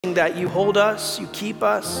that you hold us, you keep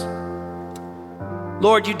us.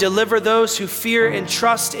 Lord, you deliver those who fear and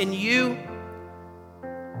trust in you.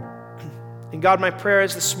 And God, my prayer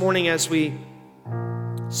is this morning as we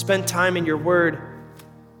spend time in your word,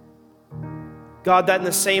 God, that in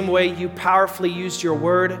the same way you powerfully used your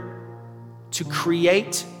word to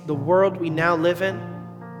create the world we now live in,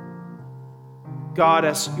 God,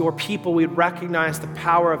 as your people, we recognize the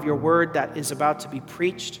power of your word that is about to be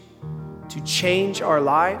preached to change our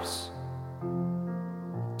lives,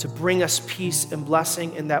 to bring us peace and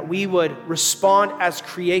blessing, and that we would respond as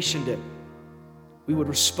creation did. We would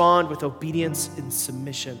respond with obedience and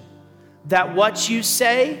submission. That what you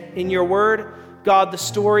say in your word, God, the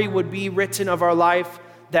story would be written of our life,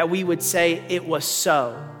 that we would say, it was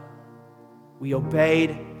so. We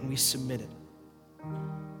obeyed and we submitted.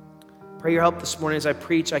 Pray your help this morning as I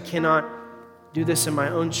preach. I cannot do this in my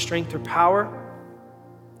own strength or power.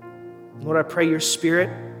 Lord, I pray your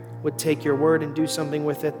Spirit would take your word and do something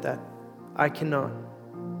with it that I cannot.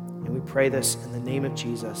 And we pray this in the name of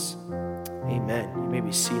Jesus. Amen. You may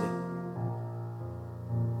be seated.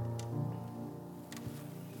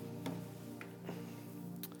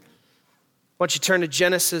 Why don't you turn to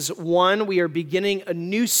Genesis 1. We are beginning a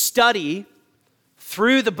new study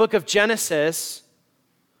through the book of Genesis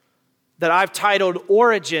that I've titled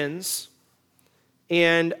Origins.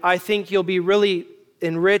 And I think you'll be really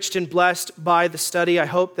enriched and blessed by the study. I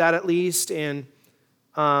hope that at least. And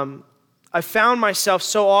I found myself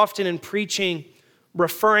so often in preaching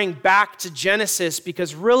referring back to Genesis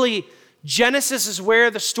because really Genesis is where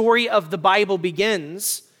the story of the Bible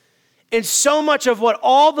begins. And so much of what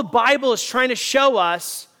all the Bible is trying to show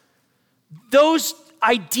us, those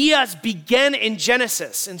ideas begin in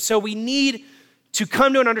Genesis. And so we need to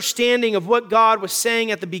come to an understanding of what God was saying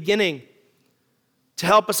at the beginning to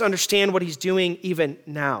help us understand what he's doing even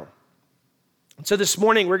now. And so this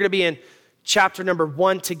morning, we're going to be in chapter number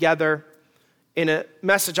 1 together in a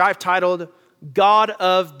message I've titled, God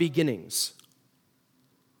of Beginnings.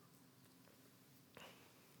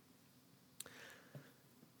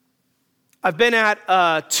 I've been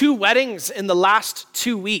at 2 weddings in the last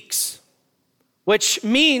 2 weeks, which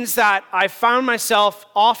means that I found myself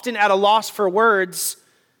often at a loss for words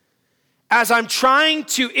as I'm trying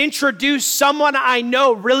to introduce someone I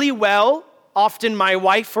know really well, often my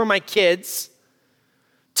wife or my kids,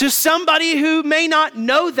 to somebody who may not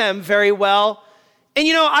know them very well. And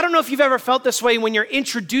I don't know if you've ever felt this way when you're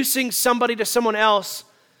introducing somebody to someone else,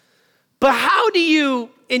 but how do you,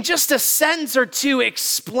 in just a sentence or two,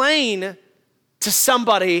 explain to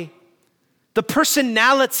somebody the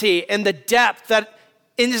personality and the depth that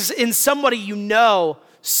is in somebody you know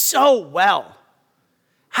so well?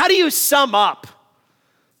 How do you sum up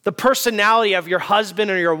the personality of your husband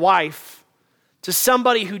or your wife to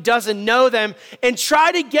somebody who doesn't know them and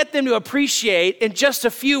try to get them to appreciate in just a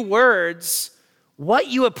few words what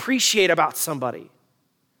you appreciate about somebody?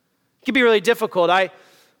 It can be really difficult.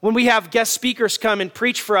 When we have guest speakers come and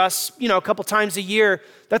preach for us, a couple times a year,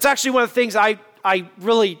 that's actually one of the things I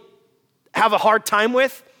really have a hard time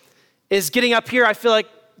with is getting up here. I feel like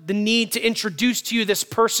the need to introduce to you this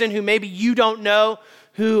person who maybe you don't know,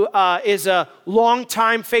 who is a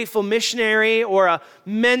longtime faithful missionary or a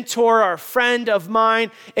mentor or a friend of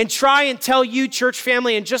mine, and try and tell you, church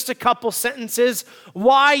family, in just a couple sentences,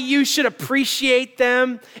 why you should appreciate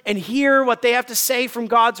them and hear what they have to say from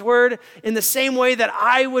God's word in the same way that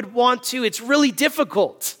I would want to. It's really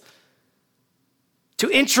difficult to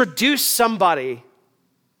introduce somebody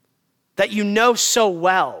that you know so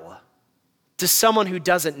well to someone who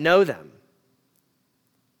doesn't know them.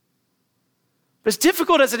 But as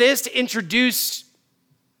difficult as it is to introduce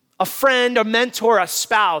a friend, a mentor, a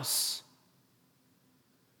spouse,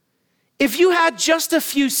 if you had just a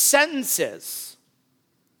few sentences,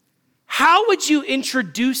 how would you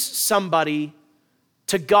introduce somebody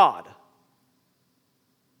to God?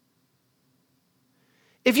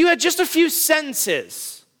 If you had just a few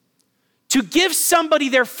sentences to give somebody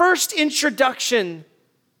their first introduction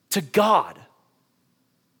to God,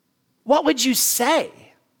 what would you say?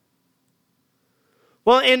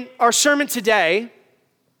 Well, in our sermon today,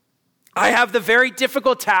 I have the very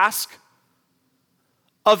difficult task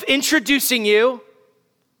of introducing you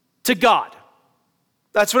to God.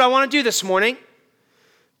 That's what I want to do this morning.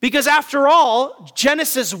 Because after all,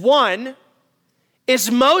 Genesis 1 is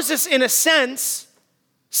Moses, in a sense,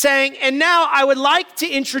 saying, and now I would like to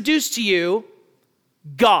introduce to you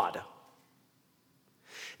God.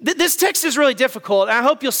 This text is really difficult, and I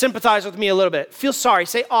hope you'll sympathize with me a little bit. Feel sorry,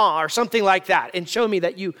 say or something like that, and show me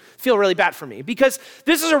that you feel really bad for me. Because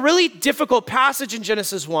this is a really difficult passage in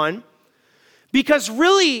Genesis 1, because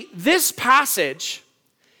really this passage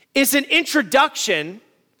is an introduction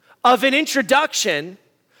of an introduction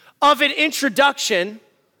of an introduction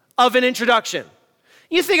of an introduction.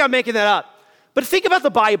 You think I'm making that up, but think about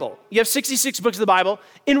the Bible. You have 66 books of the Bible,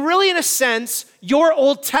 and really, in a sense, your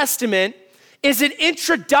Old Testament is an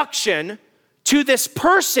introduction to this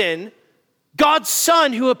person, God's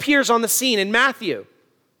Son, who appears on the scene in Matthew,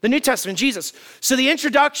 the New Testament, Jesus. So the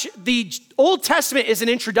Old Testament is an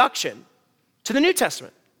introduction to the New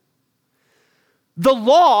Testament. The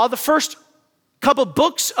law, the first couple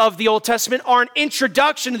books of the Old Testament, are an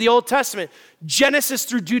introduction to the Old Testament. Genesis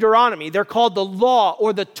through Deuteronomy, they're called the law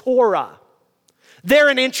or the Torah. They're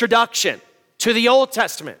an introduction to the Old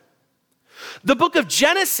Testament. The book of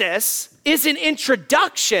Genesis is an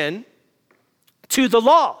introduction to the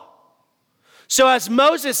law. So as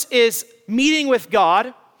Moses is meeting with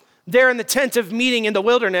God, there in the tent of meeting in the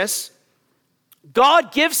wilderness,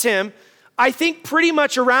 God gives him, I think pretty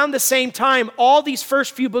much around the same time, all these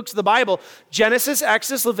first few books of the Bible, Genesis,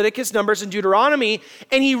 Exodus, Leviticus, Numbers, and Deuteronomy,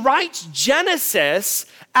 and he writes Genesis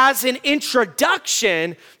as an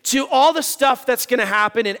introduction to all the stuff that's going to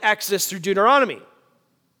happen in Exodus through Deuteronomy.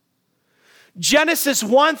 Genesis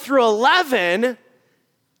 1 through 11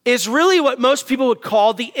 is really what most people would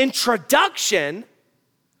call the introduction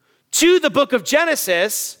to the book of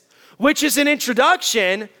Genesis, which is an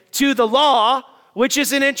introduction to the law, which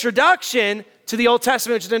is an introduction to the Old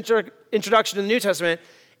Testament, which is an introduction to the New Testament.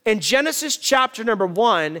 And Genesis chapter number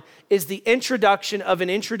 1 is the introduction of an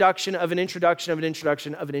introduction of an introduction of an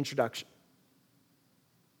introduction of an introduction.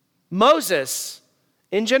 Moses,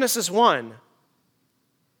 in Genesis 1,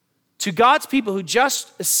 to God's people who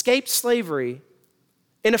just escaped slavery,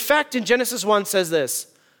 in effect, in Genesis 1 says this: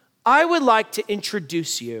 I would like to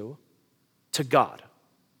introduce you to God.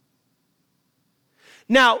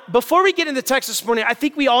 Now, before we get into the text this morning, I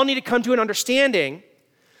think we all need to come to an understanding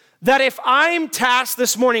that if I'm tasked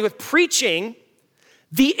this morning with preaching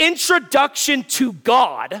the introduction to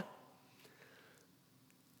God,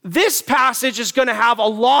 this passage is going to have a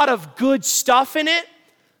lot of good stuff in it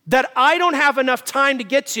that I don't have enough time to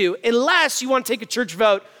get to unless you want to take a church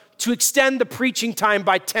vote to extend the preaching time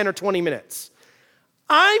by 10 or 20 minutes.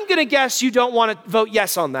 I'm going to guess you don't want to vote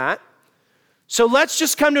yes on that. So let's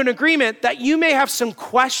just come to an agreement that you may have some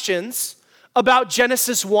questions about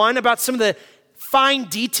Genesis 1, about some of the fine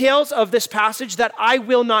details of this passage that I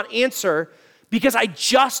will not answer because I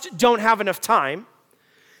just don't have enough time.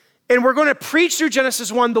 And we're going to preach through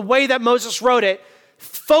Genesis 1 the way that Moses wrote it,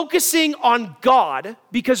 focusing on God,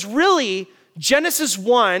 because really, Genesis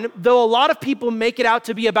 1, though a lot of people make it out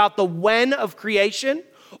to be about the when of creation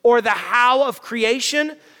or the how of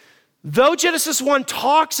creation, though Genesis 1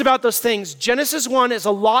 talks about those things, Genesis 1 is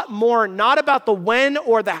a lot more not about the when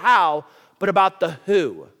or the how, but about the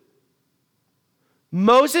who.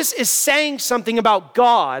 Moses is saying something about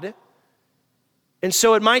God, and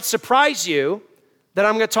so it might surprise you that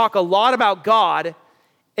I'm going to talk a lot about God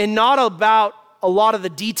and not about a lot of the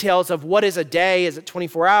details of what is a day. Is it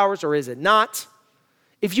 24 hours or is it not?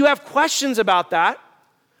 If you have questions about that,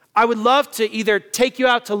 I would love to either take you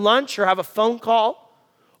out to lunch or have a phone call.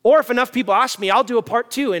 Or if enough people ask me, I'll do a part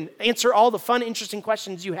 2 and answer all the fun, interesting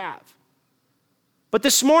questions you have. But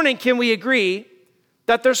this morning, can we agree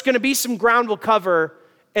that there's going to be some ground we'll cover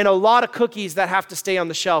and a lot of cookies that have to stay on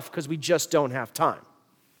the shelf because we just don't have time?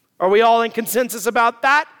 Are we all in consensus about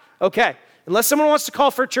that? Okay. Unless someone wants to call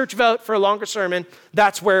for a church vote for a longer sermon,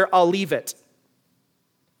 that's where I'll leave it.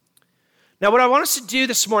 Now, what I want us to do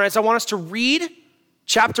this morning is I want us to read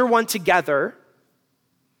chapter 1 together.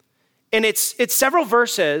 And it's several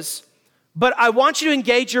verses, but I want you to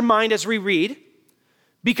engage your mind as we read,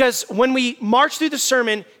 because when we march through the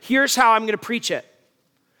sermon, here's how I'm going to preach it.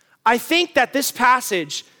 I think that this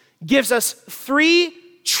passage gives us 3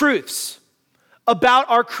 truths about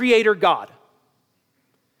our Creator God.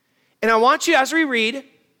 And I want you, as we read,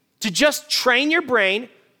 to just train your brain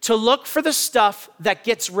to look for the stuff that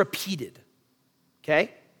gets repeated,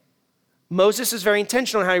 okay? Moses is very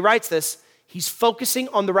intentional in how he writes this. He's focusing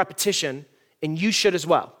on the repetition, and you should as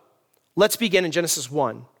well. Let's begin in Genesis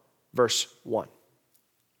 1, verse 1.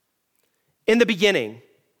 In the beginning,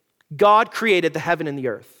 God created the heaven and the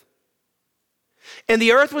earth. And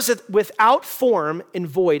the earth was without form and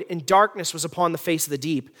void, and darkness was upon the face of the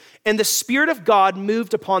deep. And the Spirit of God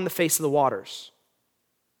moved upon the face of the waters.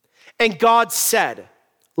 And God said,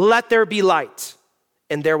 "Let there be light,"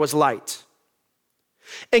 and there was light.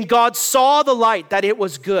 And God saw the light, that it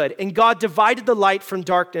was good. And God divided the light from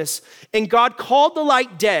darkness. And God called the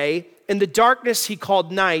light day, and the darkness he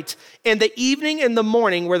called night. And the evening and the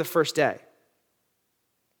morning were the first day.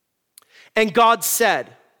 And God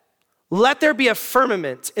said, let there be a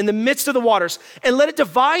firmament in the midst of the waters, and let it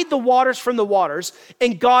divide the waters from the waters.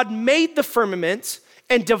 And God made the firmament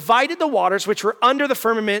and divided the waters which were under the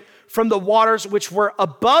firmament from the waters which were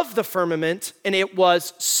above the firmament, and it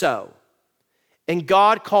was so. And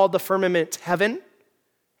God called the firmament heaven,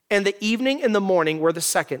 and the evening and the morning were the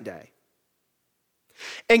second day.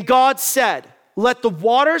 And God said, let the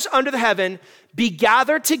waters under the heaven be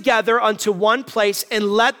gathered together unto one place,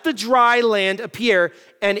 and let the dry land appear,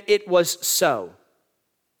 and it was so.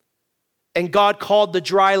 And God called the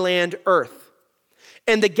dry land earth.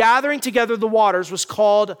 And the gathering together of the waters was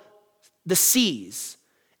called the seas.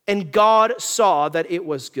 And God saw that it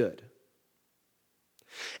was good.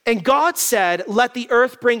 And God said, let the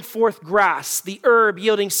earth bring forth grass, the herb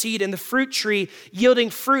yielding seed, and the fruit tree yielding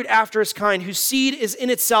fruit after his kind, whose seed is in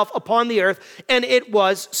itself upon the earth. And it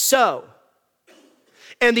was so.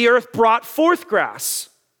 And the earth brought forth grass,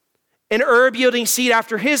 an herb yielding seed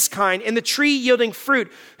after his kind, and the tree yielding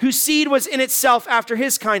fruit, whose seed was in itself after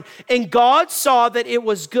his kind. And God saw that it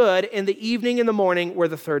was good, and the evening and the morning were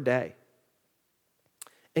the third day.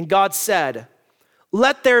 And God said,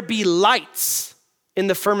 let there be lights in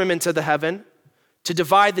the firmament of the heaven to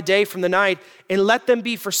divide the day from the night, and let them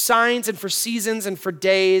be for signs and for seasons and for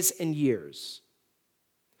days and years.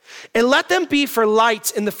 And let them be for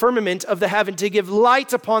lights in the firmament of the heaven to give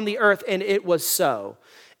light upon the earth, and it was so.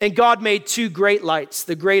 And God made two great lights,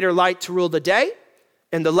 the greater light to rule the day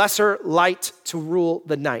and the lesser light to rule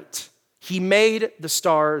the night. He made the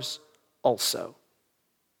stars also.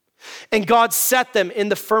 And God set them in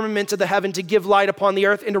the firmament of the heaven to give light upon the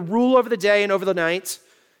earth and to rule over the day and over the night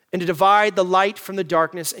and to divide the light from the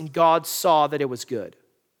darkness. And God saw that it was good.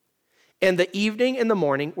 And the evening and the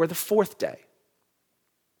morning were the fourth day.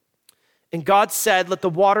 And God said, let the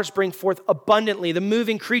waters bring forth abundantly the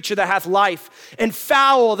moving creature that hath life, and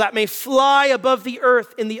fowl that may fly above the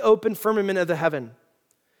earth in the open firmament of the heaven.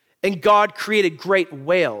 And God created great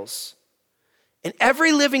whales, and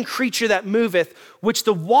every living creature that moveth, which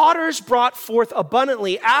the waters brought forth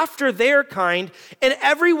abundantly after their kind, and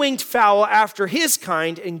every winged fowl after his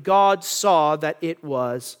kind. And God saw that it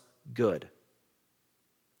was good.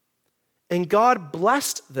 And God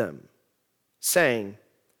blessed them, saying,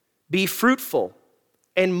 be fruitful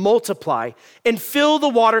and multiply and fill the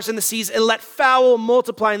waters and the seas and let fowl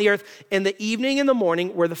multiply in the earth. And the evening and the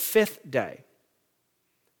morning were the fifth day.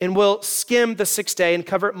 And we'll skim the sixth day and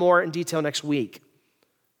cover it more in detail next week.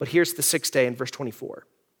 But here's the sixth day in verse 24.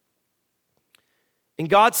 And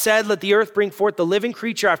God said, let the earth bring forth the living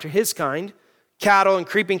creature after his kind, cattle and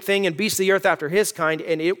creeping thing and beasts of the earth after his kind.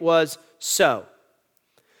 And it was so.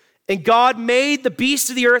 And God made the beasts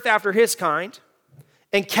of the earth after his kind,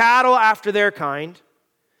 and cattle after their kind,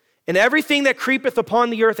 and everything that creepeth upon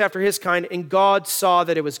the earth after his kind, and God saw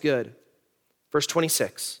that it was good. Verse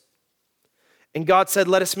 26. And God said,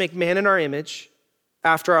 let us make man in our image,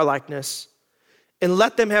 after our likeness, and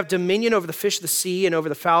let them have dominion over the fish of the sea, and over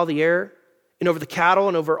the fowl of the air, and over the cattle,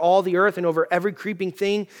 and over all the earth, and over every creeping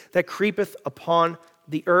thing that creepeth upon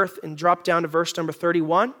the earth. And drop down to verse number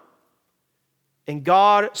 31. And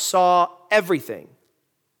God saw everything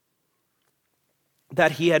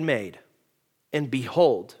that he had made, and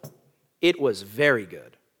behold, it was very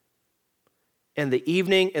good. And the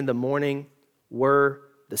evening and the morning were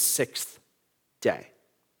the sixth day.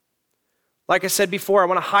 Like I said before, I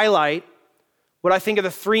want to highlight what I think are the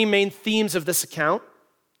three main themes of this account.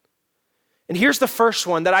 And here's the first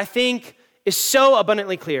one that I think is so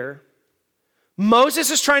abundantly clear.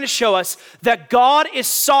 Moses is trying to show us that God is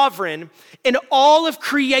sovereign and all of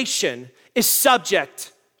creation is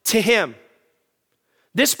subject to him.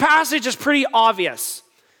 This passage is pretty obvious.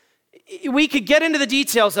 We could get into the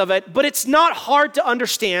details of it, but it's not hard to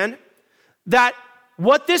understand that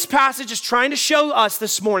what this passage is trying to show us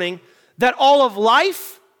this morning, that all of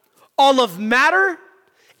life, all of matter,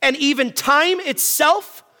 and even time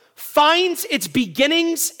itself finds its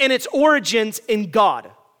beginnings and its origins in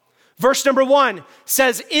God. Verse number 1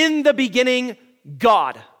 says, in the beginning,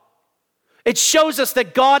 God. It shows us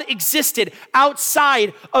that God existed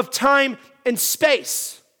outside of time and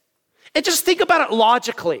space. And just think about it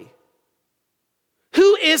logically.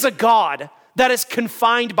 Who is a God that is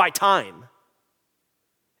confined by time?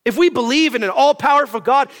 If we believe in an all-powerful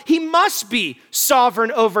God, he must be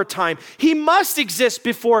sovereign over time. He must exist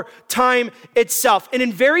before time itself. And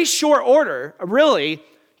in very short order, really,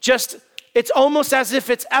 it's almost as if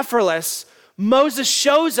it's effortless. Moses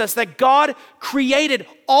shows us that God created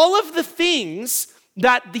all of the things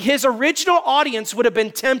that his original audience would have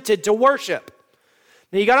been tempted to worship.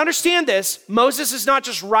 Now you got to understand this. Moses is not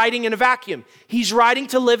just writing in a vacuum. He's writing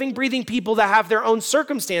to living, breathing people that have their own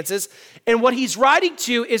circumstances. And what he's writing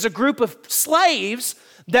to is a group of slaves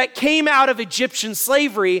that came out of Egyptian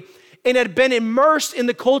slavery and had been immersed in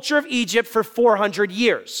the culture of Egypt for 400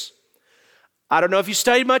 years. I don't know if you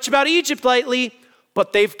studied much about Egypt lately,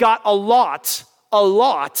 but they've got a lot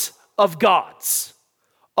of gods.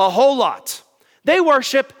 A whole lot. They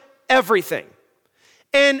worship everything.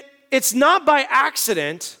 And it's not by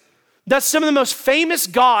accident that some of the most famous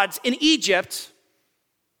gods in Egypt,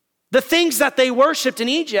 the things that they worshiped in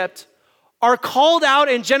Egypt, are called out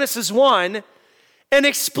in Genesis 1 and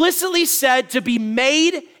explicitly said to be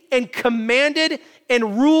made and commanded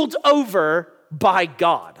and ruled over by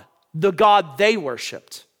God, the God they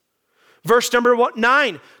worshiped. Verse number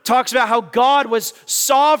 9 talks about how God was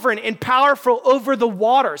sovereign and powerful over the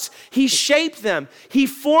waters. He shaped them. He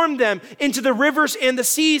formed them into the rivers and the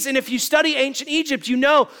seas. And if you study ancient Egypt, you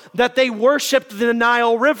know that they worshiped the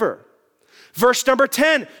Nile River. Verse number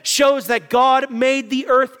 10 shows that God made the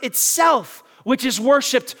earth itself, which is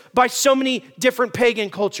worshiped by so many different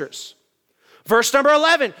pagan cultures. Verse number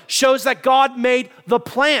 11 shows that God made the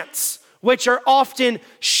plants, which are often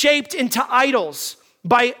shaped into idols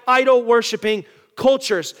by idol-worshiping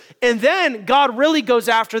cultures. And then God really goes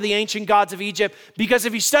after the ancient gods of Egypt, because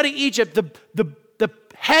if you study Egypt, the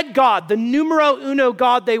head god, the numero uno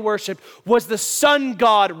god they worshiped was the sun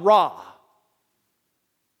god Ra.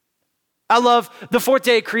 I love the fourth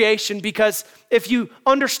day of creation because if you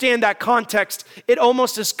understand that context, it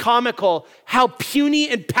almost is comical how puny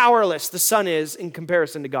and powerless the sun is in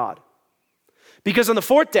comparison to God. Because on the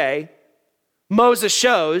fourth day, Moses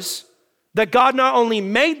shows that God not only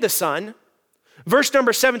made the sun, verse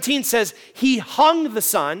number 17 says he hung the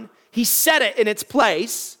sun, he set it in its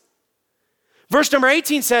place. Verse number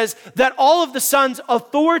 18 says that all of the sun's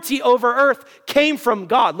authority over earth came from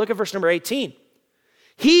God. Look at verse number 18.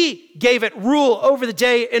 He gave it rule over the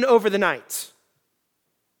day and over the night.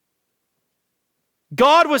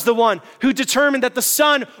 God was the one who determined that the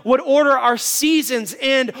sun would order our seasons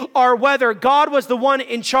and our weather. God was the one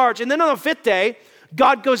in charge. And then on the fifth day,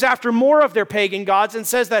 God goes after more of their pagan gods and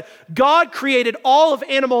says that God created all of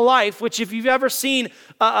animal life, which if you've ever seen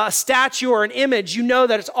a statue or an image, you know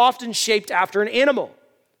that it's often shaped after an animal.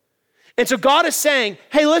 And so God is saying,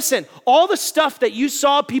 hey, listen, all the stuff that you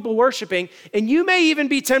saw people worshiping, and you may even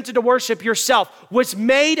be tempted to worship yourself, was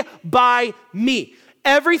made by me.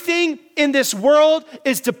 Everything in this world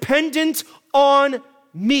is dependent on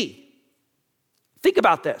me. Think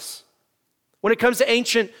about this. When it comes to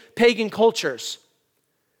ancient pagan cultures,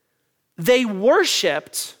 they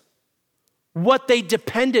worshiped what they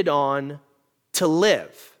depended on to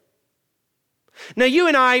live. Now, you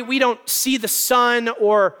and I, we don't see the sun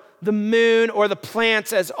or the moon or the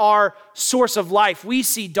plants as our source of life. We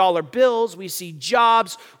see dollar bills, we see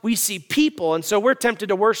jobs, we see people. And so we're tempted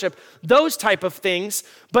to worship those type of things.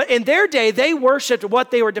 But in their day, they worshiped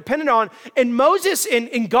what they were dependent on. And Moses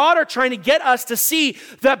and God are trying to get us to see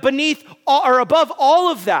that beneath or above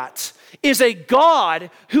all of that is a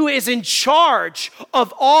God who is in charge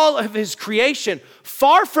of all of his creation,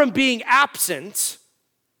 far from being absent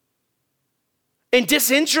and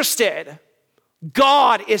disinterested.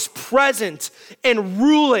 God is present and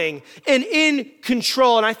ruling and in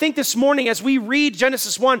control. And I think this morning as we read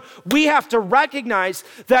Genesis 1, we have to recognize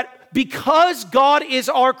that because God is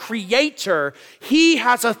our creator, he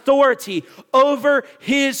has authority over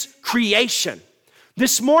his creation.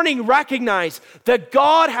 This morning, recognize that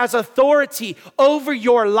God has authority over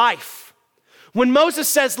your life. When Moses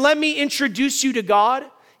says, let me introduce you to God,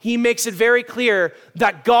 he makes it very clear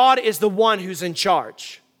that God is the one who's in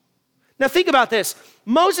charge. Now think about this.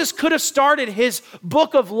 Moses could have started his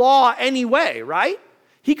book of law anyway, right?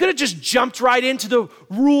 He could have just jumped right into the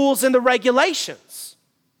rules and the regulations.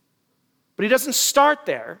 But he doesn't start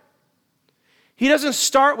there. He doesn't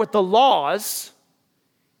start with the laws.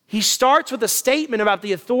 He starts with a statement about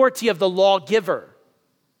the authority of the lawgiver.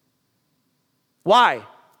 Why?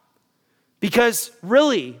 Because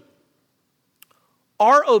really,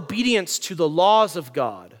 our obedience to the laws of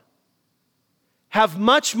God have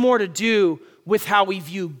much more to do with how we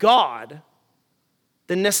view God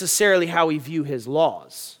than necessarily how we view his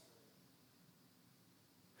laws.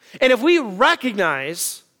 And if we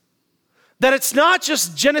recognize that it's not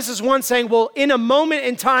just Genesis 1 saying, well, in a moment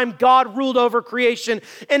in time, God ruled over creation,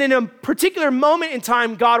 and in a particular moment in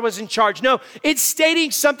time, God was in charge. No, it's stating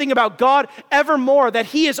something about God evermore, that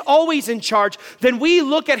he is always in charge. Then we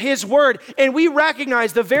look at his word, and we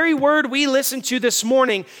recognize the very word we listened to this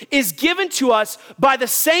morning is given to us by the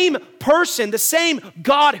same person, the same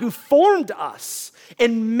God who formed us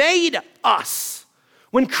and made us.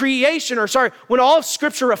 When all of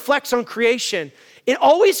Scripture reflects on creation, it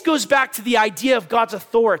always goes back to the idea of God's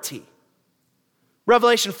authority.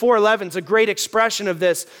 Revelation 4:11 is a great expression of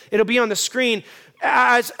this. It'll be on the screen.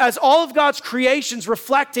 As all of God's creations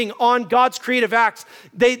reflecting on God's creative acts,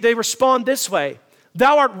 they respond this way.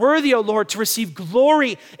 Thou art worthy, O Lord, to receive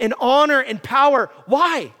glory and honor and power.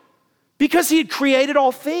 Why? Because he had created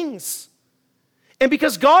all things. And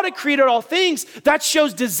because God had created all things, that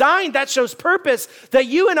shows design, that shows purpose, that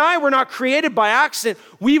you and I were not created by accident.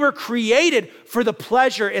 We were created for the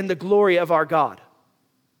pleasure and the glory of our God.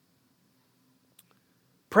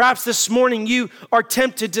 Perhaps this morning you are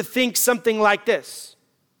tempted to think something like this.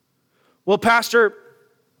 Well, Pastor,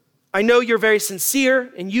 I know you're very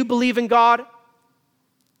sincere and you believe in God,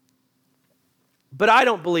 but I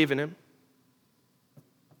don't believe in him.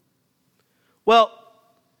 Well,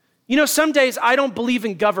 some days I don't believe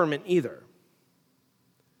in government either.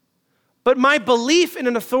 But my belief in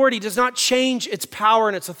an authority does not change its power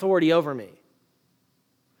and its authority over me.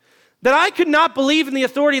 That I could not believe in the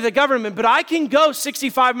authority of the government, but I can go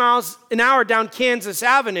 65 miles an hour down Kansas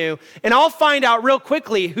Avenue, and I'll find out real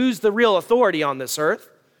quickly who's the real authority on this earth.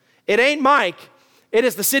 It ain't Mike. It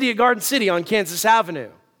is the city of Garden City on Kansas Avenue.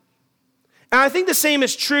 And I think the same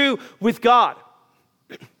is true with God.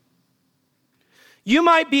 You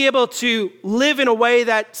might be able to live in a way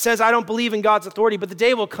that says, I don't believe in God's authority, but the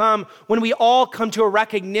day will come when we all come to a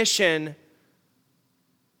recognition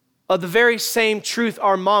of the very same truth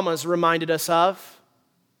our mamas reminded us of.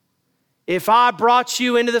 If I brought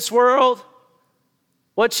you into this world,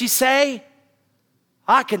 what'd she say?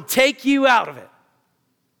 I can take you out of it.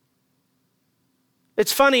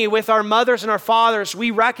 It's funny, with our mothers and our fathers,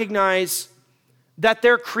 we recognize that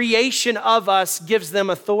their creation of us gives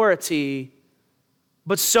them authority,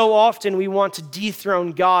 but so often we want to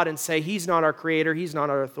dethrone God and say, he's not our creator, he's not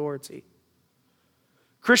our authority.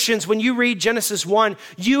 Christians, when you read Genesis 1,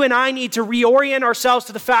 you and I need to reorient ourselves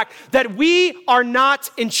to the fact that we are not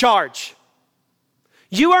in charge.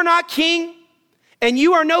 You are not king, and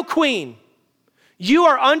you are no queen. You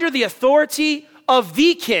are under the authority of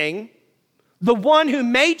the king, the one who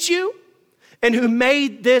made you and who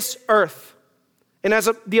made this earth. And as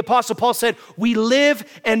the Apostle Paul said, we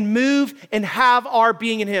live and move and have our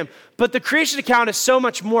being in him. But the creation account is so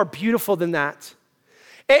much more beautiful than that.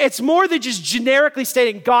 It's more than just generically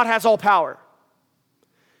stating God has all power.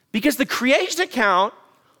 Because the creation account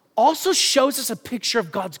also shows us a picture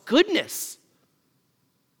of God's goodness.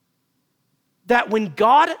 That when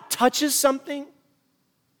God touches something,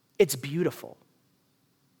 it's beautiful.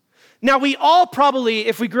 Now, we all probably,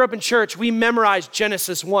 if we grew up in church, we memorized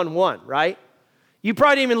Genesis 1:1, right? You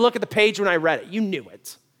probably didn't even look at the page when I read it. You knew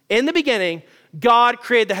it. In the beginning, God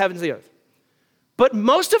created the heavens and the earth. But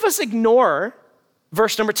most of us ignore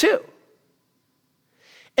verse number 2.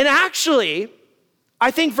 And actually,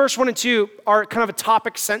 I think verse 1 and 2 are kind of a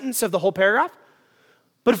topic sentence of the whole paragraph.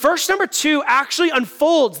 But verse number 2 actually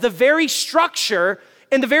unfolds the very structure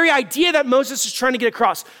and the very idea that Moses is trying to get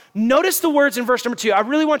across. Notice the words in verse number 2. I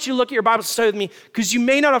really want you to look at your Bible and study with me because you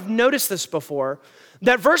may not have noticed this before.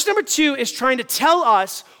 That verse number 2 is trying to tell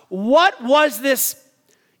us what was this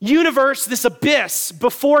universe, this abyss,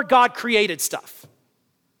 before God created stuff.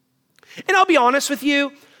 And I'll be honest with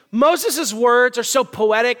you, Moses' words are so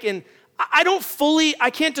poetic and I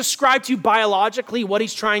can't describe to you biologically what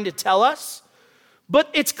he's trying to tell us, but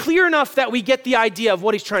it's clear enough that we get the idea of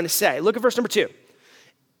what he's trying to say. Look at verse number 2.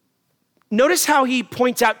 Notice how he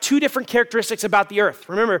points out two different characteristics about the earth.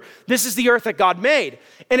 Remember, this is the earth that God made.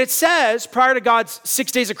 And it says, prior to God's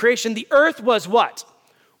 6 days of creation, the earth was what?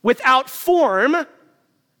 Without form.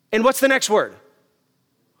 And what's the next word?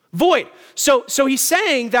 Void. So he's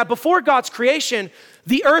saying that before God's creation,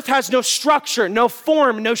 the earth has no structure, no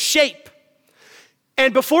form, no shape.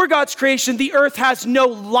 And before God's creation, the earth has no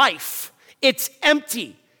life. It's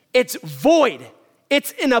empty. It's void.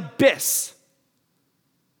 It's an abyss.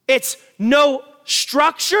 It's no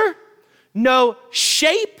structure, no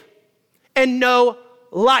shape, and no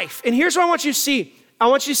life. And here's what I want you to see. I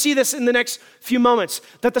want you to see this in the next few moments,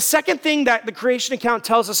 that the second thing that the creation account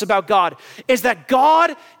tells us about God is that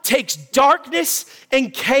God takes darkness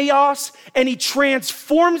and chaos and he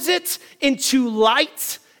transforms it into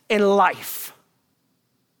light and life.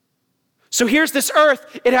 So here's this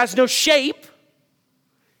earth. It has no shape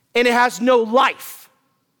and it has no life.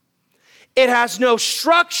 It has no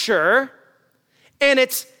structure and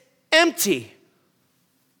it's empty.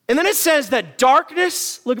 And then it says that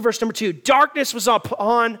darkness, look at verse number 2, darkness was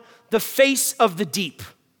upon the face of the deep.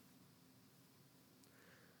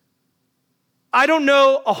 I don't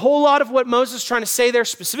know a whole lot of what Moses is trying to say there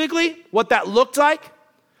specifically, what that looked like,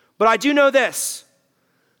 but I do know this,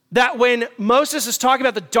 that when Moses is talking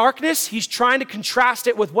about the darkness, he's trying to contrast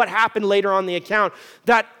it with what happened later on in the account.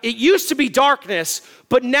 That it used to be darkness,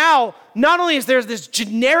 but now not only is there this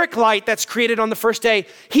generic light that's created on the first day,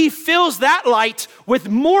 he fills that light with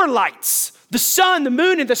more lights, the sun, the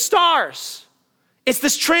moon, and the stars. It's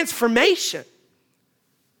this transformation.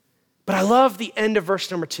 But I love the end of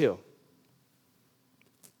verse number 2.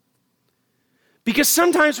 Because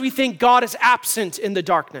sometimes we think God is absent in the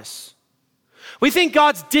darkness. We think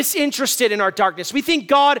God's disinterested in our darkness. We think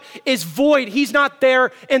God is void. He's not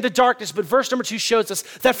there in the darkness. But verse number 2 shows us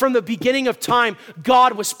that from the beginning of time,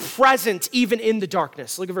 God was present even in the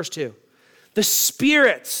darkness. Look at verse 2. The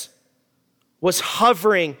Spirit was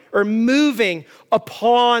hovering or moving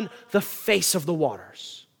upon the face of the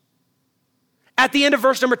waters. At the end of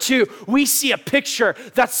verse number 2, we see a picture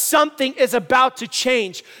that something is about to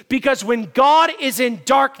change, because when God is in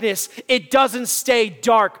darkness, it doesn't stay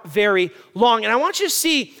dark very long. And I want you to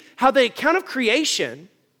see how the account of creation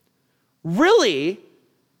really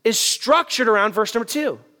is structured around verse number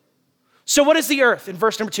 2. So what is the earth in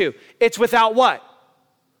verse number 2? It's without what?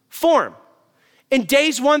 Form. In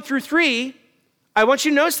days 1 through 3, I want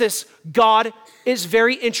you to notice this, God is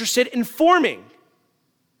very interested in forming.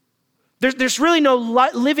 There's really no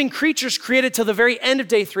living creatures created till the very end of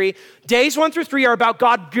day 3. Days 1 through 3 are about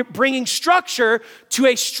God bringing structure to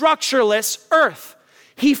a structureless earth.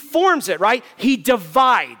 He forms it, right? He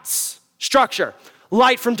divides structure,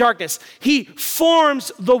 light from darkness. He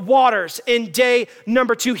forms the waters in day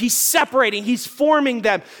number 2. He's separating, he's forming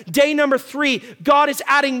them. Day number 3, God is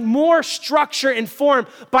adding more structure and form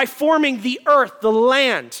by forming the earth, the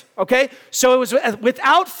land, okay? So it was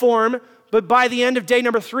without form, but by the end of day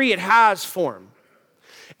number 3, it has form.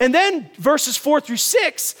 And then verses 4 through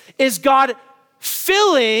 6 is God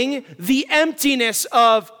filling the emptiness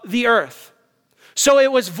of the earth. So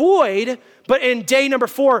it was void, but in day number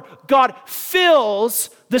 4, God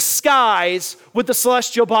fills the skies with the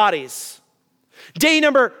celestial bodies.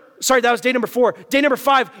 That was day number 4. Day number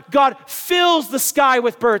 5, God fills the sky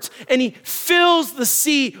with birds, and he fills the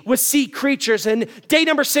sea with sea creatures. And day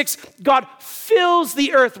number 6, God fills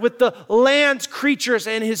the earth with the land's creatures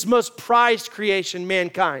and his most prized creation,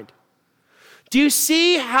 mankind. Do you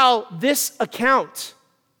see how this account,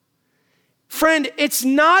 friend, it's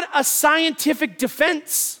not a scientific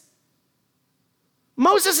defense.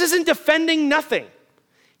 Moses isn't defending nothing.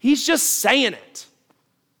 He's just saying it.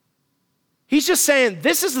 He's just saying,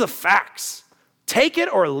 this is the facts. Take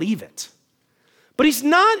it or leave it. But he's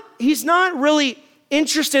not really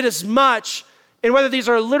interested as much in whether these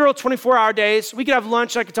are literal 24-hour days. We could have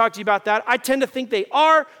lunch, I could talk to you about that. I tend to think they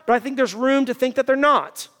are, but I think there's room to think that they're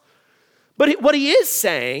not. But what he is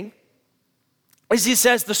saying is he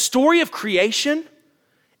says the story of creation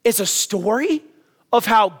is a story of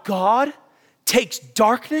how God takes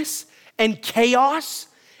darkness and chaos,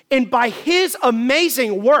 and by his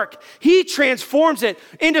amazing work, he transforms it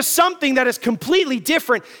into something that is completely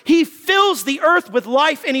different. He fills the earth with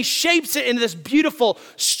life and he shapes it into this beautiful,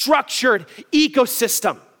 structured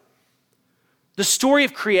ecosystem. The story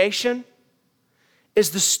of creation is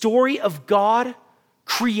the story of God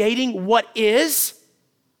creating what is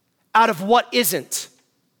out of what isn't.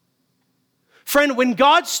 Friend, when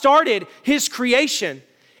God started his creation,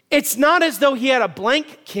 it's not as though he had a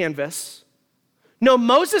blank canvas. No,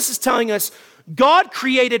 Moses is telling us God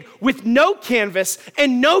created with no canvas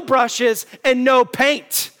and no brushes and no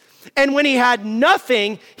paint. And when he had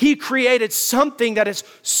nothing, he created something that is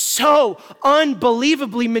so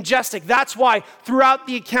unbelievably majestic. That's why throughout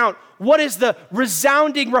the account, what is the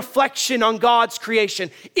resounding reflection on God's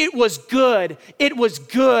creation? It was good. It was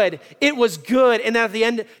good. It was good. And then at the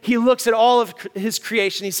end, he looks at all of his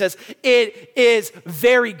creation. He says, it is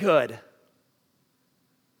very good.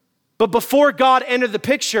 But before God entered the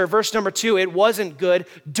picture, verse number 2, it wasn't good.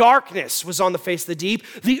 Darkness was on the face of the deep.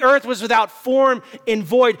 The earth was without form and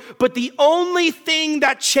void. But the only thing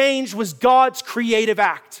that changed was God's creative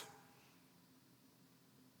act.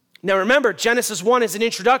 Now remember, Genesis 1 is an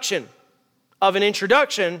introduction of an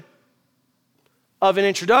introduction of an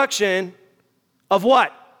introduction of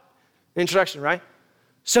what? Introduction, right?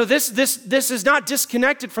 So this is not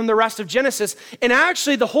disconnected from the rest of Genesis. And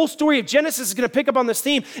actually, the whole story of Genesis is going to pick up on this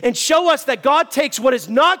theme and show us that God takes what is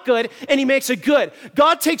not good and he makes it good.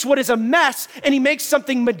 God takes what is a mess and he makes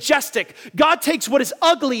something majestic. God takes what is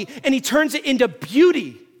ugly and he turns it into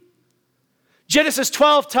beauty. Genesis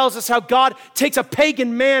 12 tells us how God takes a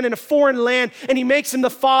pagan man in a foreign land and he makes him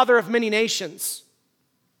the father of many nations.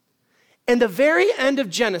 And the very end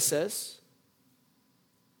of Genesis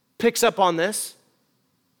picks up on this.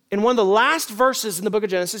 In one of the last verses in the book of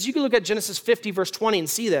Genesis, you can look at Genesis 50, verse 20 and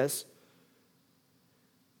see this.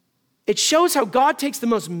 it shows how God takes the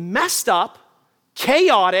most messed up,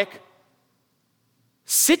 chaotic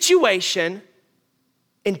situation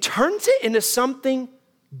and turns it into something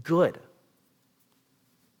good.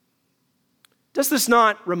 Does this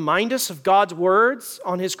not remind us of God's words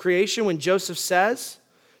on his creation when Joseph says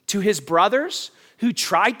to his brothers who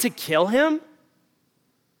tried to kill him,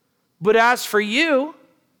 "But as for you,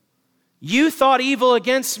 you thought evil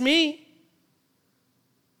against me,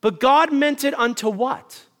 but God meant it unto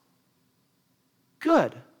what?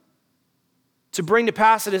 Good. To bring to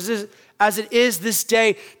pass it as it is this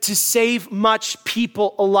day, to save much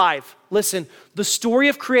people alive." Listen, the story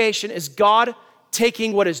of creation is God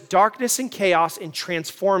taking what is darkness and chaos and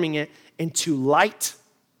transforming it into light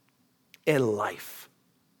and life.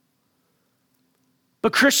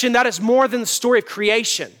 But Christian, that is more than the story of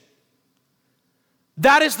creation.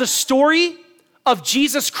 That is the story of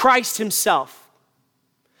Jesus Christ himself.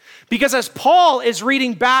 Because as Paul is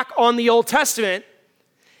reading back on the Old Testament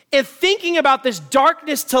and thinking about this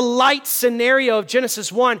darkness to light scenario of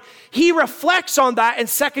Genesis 1, he reflects on that in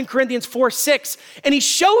 2 Corinthians 4:6, and he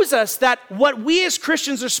shows us that what we as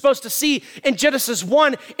Christians are supposed to see in Genesis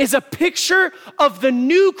 1 is a picture of the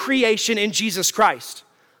new creation in Jesus Christ.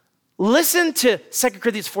 Listen to 2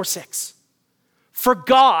 Corinthians 4:6. "For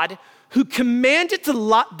God, who commanded the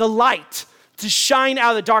light to shine out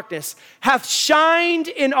of the darkness, hath shined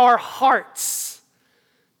in our hearts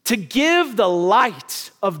to give the light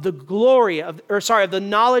of the of the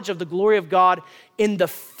knowledge of the glory of God in the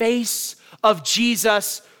face of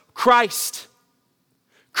Jesus Christ."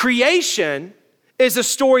 Creation is a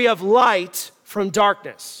story of light from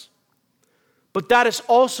darkness, but that is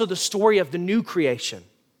also the story of the new creation.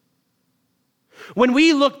 When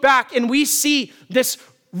we look back and we see this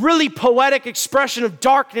really poetic expression of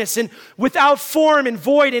darkness and without form and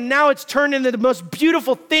void, and now it's turned into the most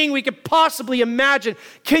beautiful thing we could possibly imagine.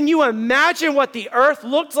 Can you imagine what the earth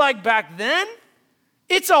looked like back then?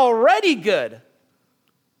 It's already good.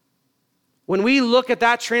 When we look at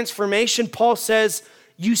that transformation, Paul says,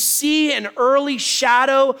 you see an early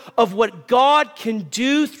shadow of what God can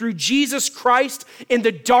do through Jesus Christ in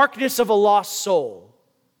the darkness of a lost soul.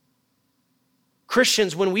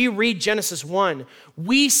 Christians, when we read Genesis 1,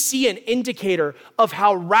 we see an indicator of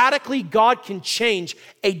how radically God can change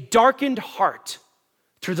a darkened heart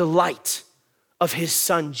through the light of his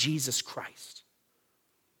son, Jesus Christ.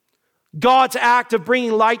 God's act of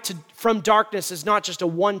bringing light from darkness is not just a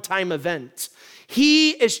one-time event.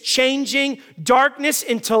 He is changing darkness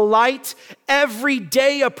into light. Every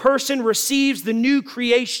day a person receives the new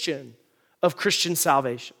creation of Christian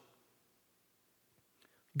salvation.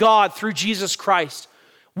 God, through Jesus Christ,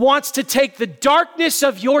 wants to take the darkness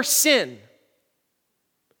of your sin,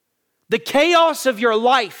 the chaos of your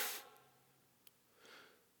life,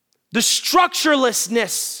 the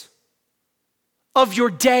structurelessness of your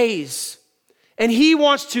days, and he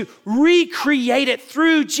wants to recreate it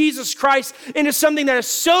through Jesus Christ into something that is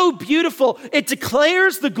so beautiful, it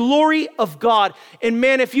declares the glory of God. And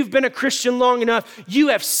man, if you've been a Christian long enough, you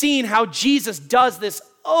have seen how Jesus does this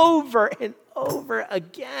over and over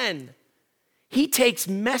again. He takes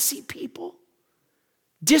messy people,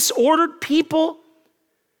 disordered people,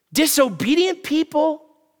 disobedient people,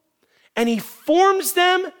 and he forms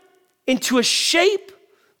them into a shape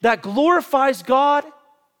that glorifies God.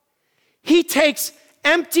 He takes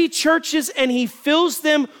empty churches and he fills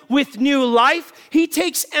them with new life. He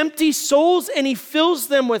takes empty souls and he fills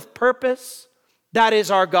them with purpose. That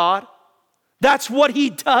is our God. That's what he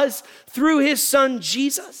does through his son,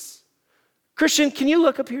 Jesus. Christian, can you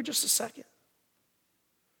look up here just a second?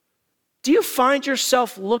 Do you find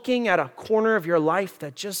yourself looking at a corner of your life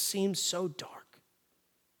that just seems so dark,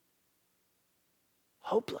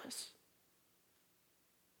 hopeless,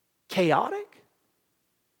 chaotic,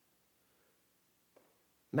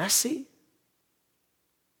 messy?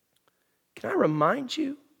 Can I remind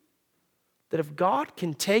you that if God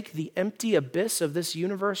can take the empty abyss of this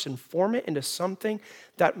universe and form it into something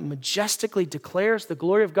that majestically declares the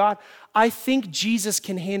glory of God, I think Jesus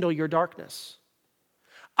can handle your darkness.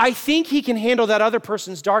 I think he can handle that other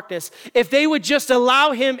person's darkness. If they would just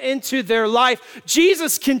allow him into their life,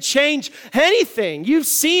 Jesus can change anything. You've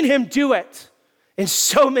seen him do it in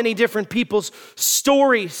so many different people's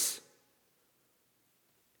stories.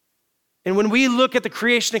 And when we look at the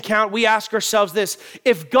creation account, we ask ourselves this: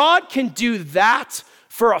 if God can do that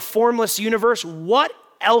for a formless universe, what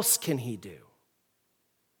else can he do?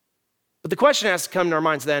 But the question has to come to our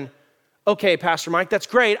minds then, okay, Pastor Mike, that's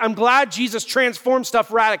great. I'm glad Jesus transformed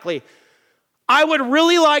stuff radically. I would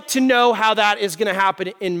really like to know how that is going to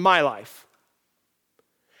happen in my life.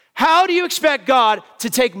 How do you expect God to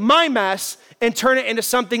take my mess and turn it into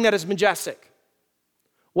something that is majestic?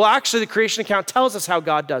 Well, actually, the creation account tells us how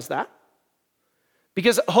God does that.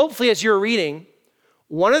 Because hopefully, as you're reading,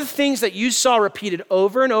 one of the things that you saw repeated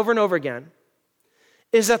over and over and over again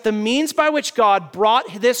is that the means by which God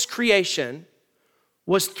brought this creation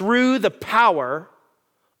was through the power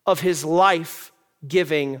of his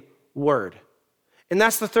life-giving word. And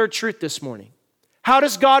that's the third truth this morning. How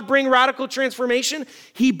does God bring radical transformation?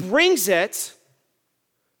 He brings it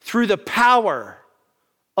through the power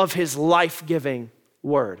of his life-giving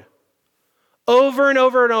word. Over and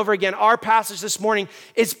over and over again, our passage this morning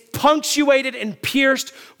is punctuated and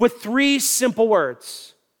pierced with three simple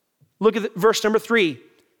words. Look at verse number 3.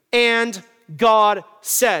 And God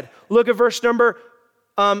said. Look at verse number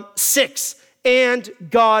 6. And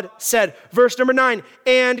God said. Verse number 9.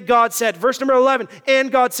 And God said. Verse number 11.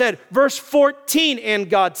 And God said. Verse 14.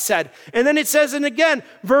 And God said. And then it says, and again,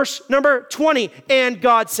 verse number 20. And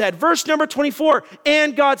God said. Verse number 24.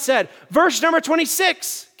 And God said. Verse number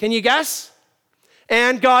 26. Can you guess?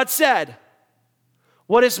 And God said.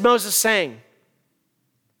 What is Moses saying?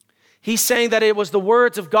 He's saying that it was the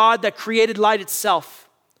words of God that created light itself.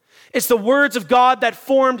 It's the words of God that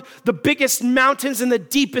formed the biggest mountains and the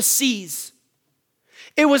deepest seas.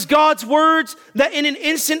 It was God's words that in an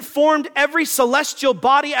instant formed every celestial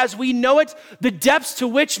body as we know it, the depths to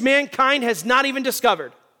which mankind has not even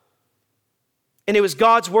discovered. And it was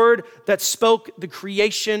God's word that spoke the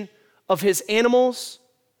creation of his animals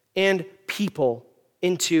and people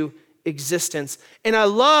into existence. And I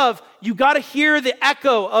love, you got to hear the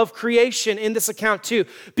echo of creation in this account too,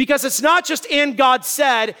 because it's not just and God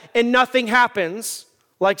said and nothing happens,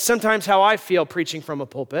 like sometimes how I feel preaching from a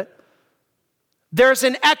pulpit. There's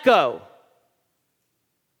an echo.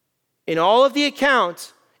 In all of the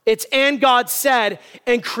accounts, it's and God said,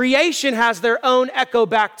 and creation has their own echo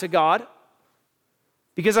back to God.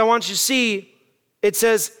 Because I want you to see, it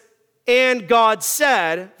says, and God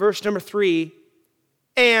said, verse number 3,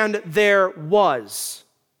 and there was.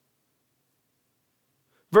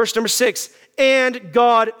 Verse number 6, and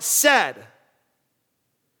God said.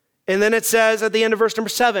 And then it says at the end of verse number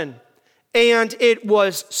 7, and it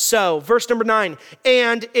was so. Verse number 9,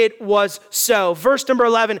 and it was so. Verse number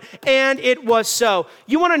 11, and it was so.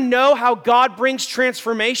 You want to know how God brings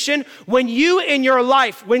transformation? When you in your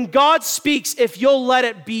life, when God speaks, if you'll let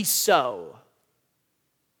it be so.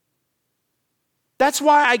 That's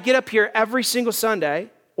why I get up here every single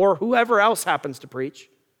Sunday, or whoever else happens to preach,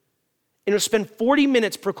 and will spend 40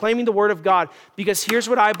 minutes proclaiming the word of God, because here's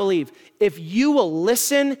what I believe. If you will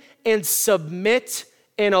listen and submit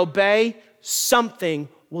and obey, something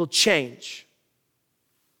will change.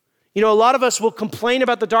 You know, a lot of us will complain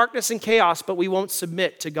about the darkness and chaos, but we won't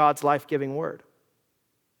submit to God's life-giving word.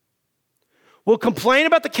 We'll complain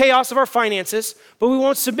about the chaos of our finances, but we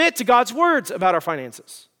won't submit to God's words about our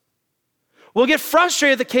finances. We'll get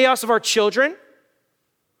frustrated at the chaos of our children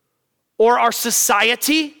or our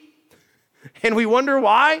society, and we wonder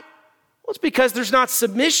why. Well, it's because there's not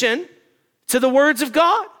submission to the words of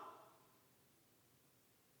God.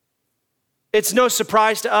 It's no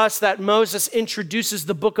surprise to us that Moses introduces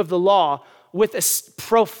the book of the law with a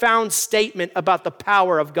profound statement about the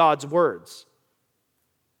power of God's words.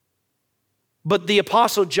 But the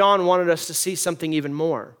Apostle John wanted us to see something even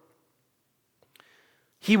more.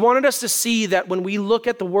 He wanted us to see that when we look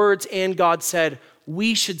at the words and God said,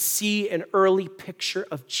 we should see an early picture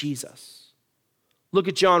of Jesus. Look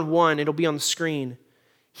at John 1, it'll be on the screen.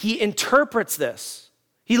 He interprets this.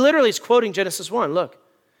 He literally is quoting Genesis 1. Look,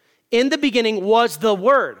 in the beginning was the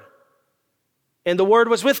Word, and the Word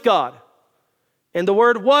was with God, and the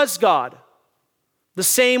Word was God. The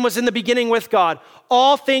same was in the beginning with God.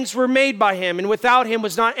 All things were made by him, and without him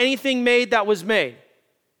was not anything made that was made.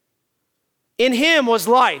 In him was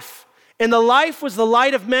life, and the life was the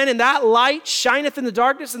light of men, and that light shineth in the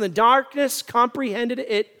darkness, and the darkness comprehended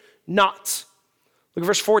it not. Look at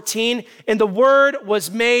verse 14. And the word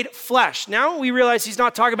was made flesh. Now we realize he's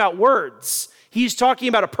not talking about words. He's talking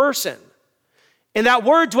about a person. And that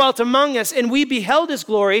word dwelt among us, and we beheld his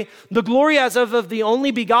glory, the glory as of the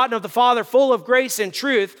only begotten of the Father, full of grace and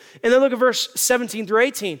truth. And then look at verse 17 through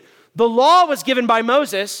 18. The law was given by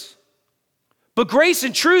Moses, but grace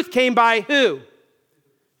and truth came by who?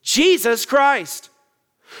 Jesus Christ.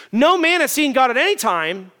 No man has seen God at any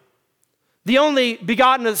time. The only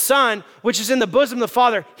begotten of the Son, which is in the bosom of the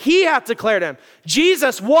Father, he hath declared him.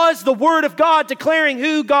 Jesus was the word of God, declaring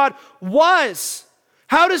who God was.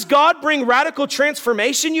 How does God bring radical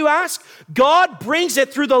transformation, you ask? God brings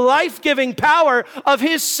it through the life-giving power of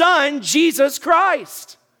his Son, Jesus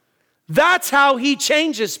Christ. That's how he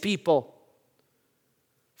changes people.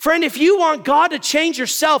 Friend, if you want God to change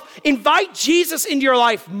yourself, invite Jesus into your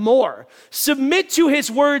life more. Submit to his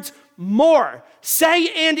words more. Say,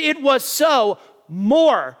 and it was so,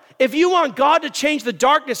 more. If you want God to change the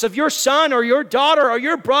darkness of your son or your daughter or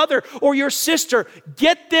your brother or your sister,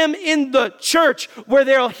 get them in the church where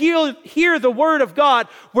they'll hear the word of God,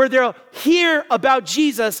 where they'll hear about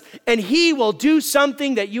Jesus, and he will do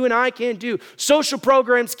something that you and I can't do. Social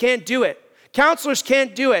programs can't do it. Counselors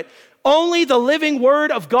can't do it. Only the living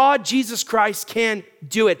word of God, Jesus Christ, can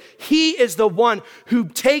do it. He is the one who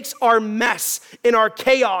takes our mess and our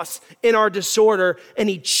chaos and our disorder, and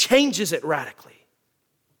he changes it radically.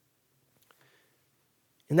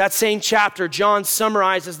 In that same chapter, John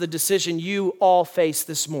summarizes the decision you all face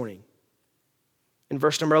this morning in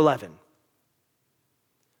verse number 11.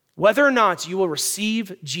 Whether or not you will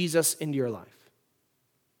receive Jesus into your life.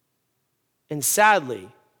 And sadly,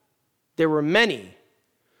 there were many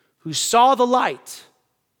who saw the light,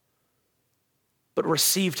 but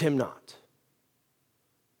received him not.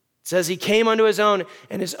 It says he came unto his own,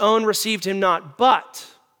 and his own received him not. But,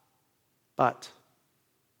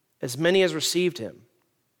 as many as received him,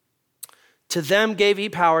 to them gave he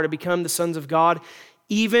power to become the sons of God,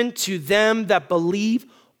 even to them that believe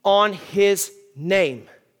on his name.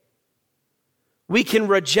 We can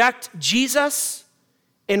reject Jesus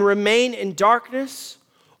and remain in darkness,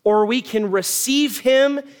 or we can receive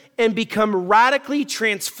him and become radically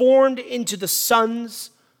transformed into the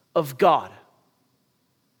sons of God.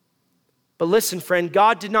 But listen, friend,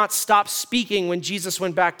 God did not stop speaking when Jesus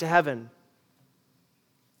went back to heaven.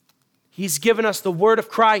 He's given us the word of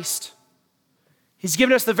Christ. He's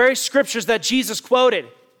given us the very scriptures that Jesus quoted.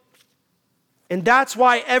 And that's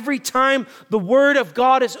why every time the word of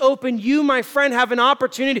God is open, you, my friend, have an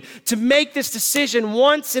opportunity to make this decision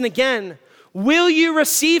once and again. Will you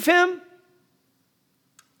receive him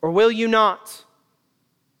or will you not?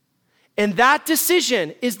 And that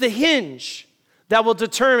decision is the hinge that will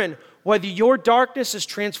determine whether your darkness is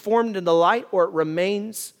transformed into light or it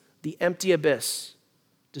remains the empty abyss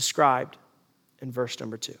described in verse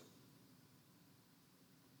number 2.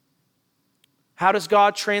 How does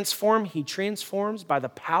God transform? He transforms by the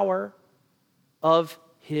power of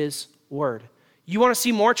his word. You want to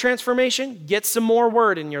see more transformation? Get some more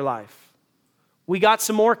word in your life. We got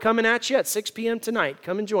some more coming at you at 6 p.m. tonight.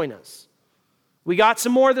 Come and join us. We got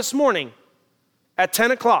some more this morning at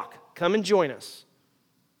 10 o'clock. Come and join us.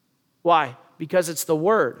 Why? Because it's the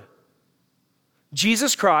word.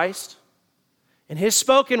 Jesus Christ and his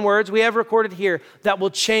spoken words we have recorded here that will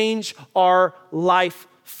change our life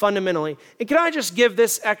fundamentally. And can I just give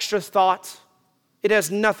this extra thought? It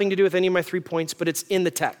has nothing to do with any of my 3 points, but it's in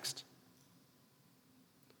the text.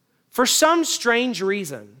 For some strange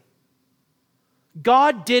reason,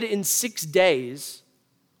 God did in 6 days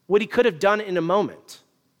what he could have done in a moment.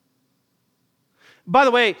 By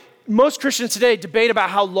the way, most Christians today debate about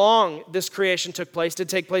how long this creation took place. Did it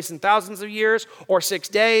take place in thousands of years or 6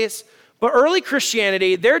 days? But early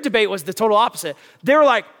Christianity, their debate was the total opposite.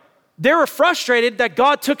 They were frustrated that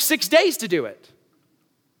God took 6 days to do it.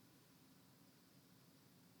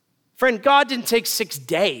 Friend, God didn't take 6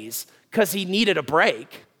 days because he needed a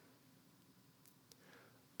break.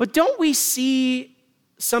 But don't we see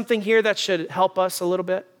something here that should help us a little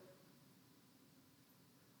bit?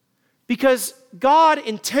 Because God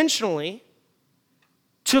intentionally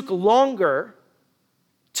took longer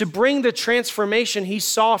to bring the transformation he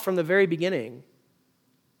saw from the very beginning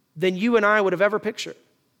than you and I would have ever pictured.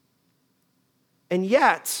 And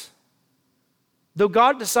yet, though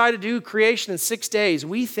God decided to do creation in 6 days,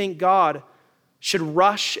 we think God should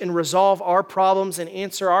rush and resolve our problems and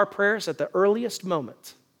answer our prayers at the earliest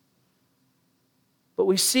moment. But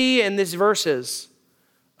we see in these verses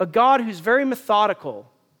a God who's very methodical,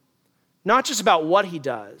 not just about what he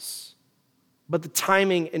does, but the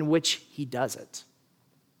timing in which he does it.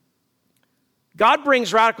 God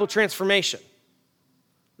brings radical transformation.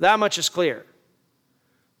 That much is clear.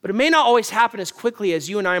 But it may not always happen as quickly as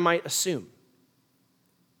you and I might assume.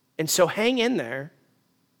 And so hang in there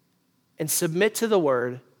and submit to the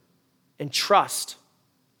word and trust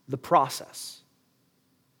the process.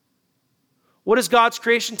 What does God's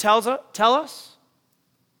creation tell us?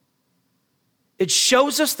 It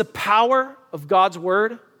shows us the power of God's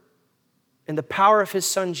word and the power of his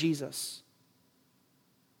son Jesus.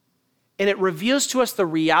 And it reveals to us the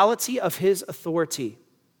reality of his authority.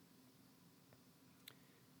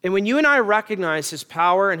 And when you and I recognize his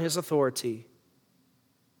power and his authority,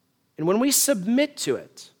 and when we submit to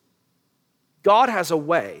it, God has a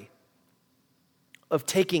way of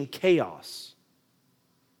taking chaos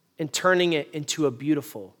and turning it into a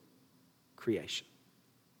beautiful creation.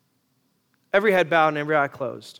 Every head bowed and every eye closed.